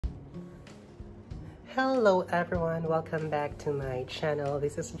Hello everyone, welcome back to my channel.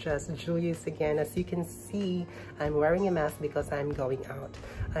 This is just Julius again. As you can see, I'm wearing a mask because I'm going out.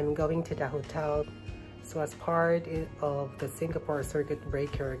 I'm going to the hotel. So as part of the Singapore circuit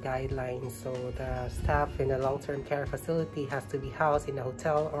breaker guidelines, so the staff in a long-term care facility has to be housed in a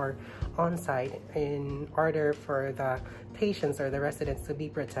hotel or on-site in order for the patients or the residents to be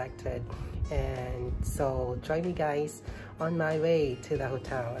protected. And so join me guys on my way to the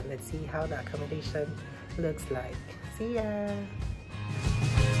hotel and let's see how the accommodation looks like. See ya!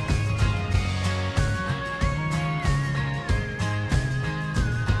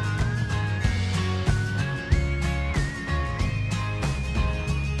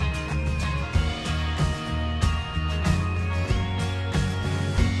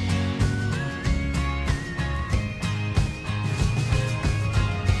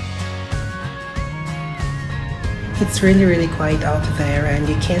 It's really quiet out there and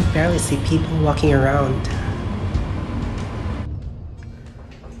you can't barely see people walking around.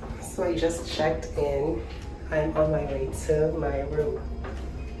 So I just checked in. I'm on my way to my room.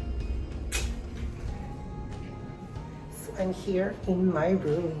 So I'm here in my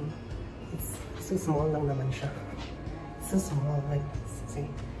room. It's so small lang naman siya. So small, like this. See?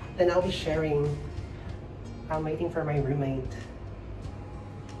 Then I'll be sharing. I'm waiting for my roommate.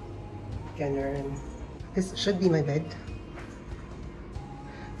 Ganun. This should be my bed.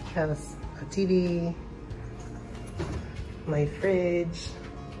 It has a TV, my fridge,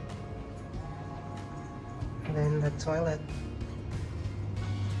 and then the toilet.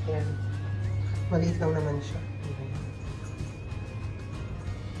 Ayan. Maliit lang naman siya.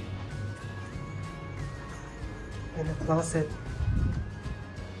 And a closet.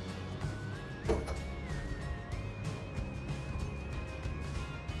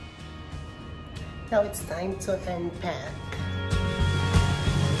 Now it's time to unpack.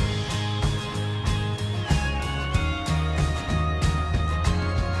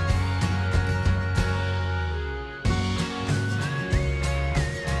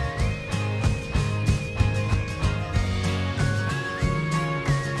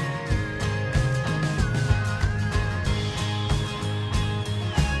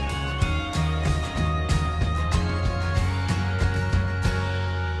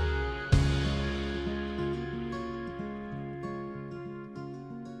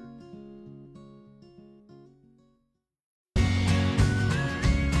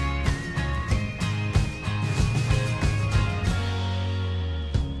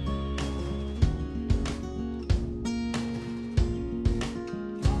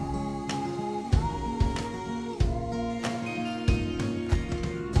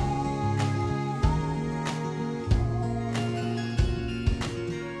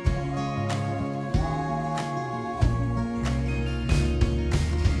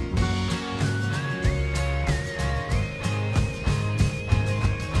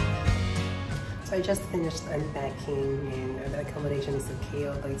 So I just finished unpacking and the accommodation is okay,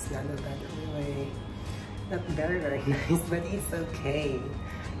 although it's not that really, not very nice, but it's okay.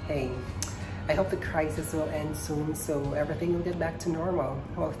 Hey, I hope the crisis will end soon so everything will get back to normal.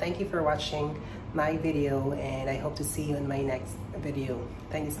 Well, thank you for watching my video and I hope to see you in my next video.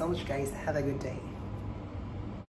 Thank you so much guys. Have a good day.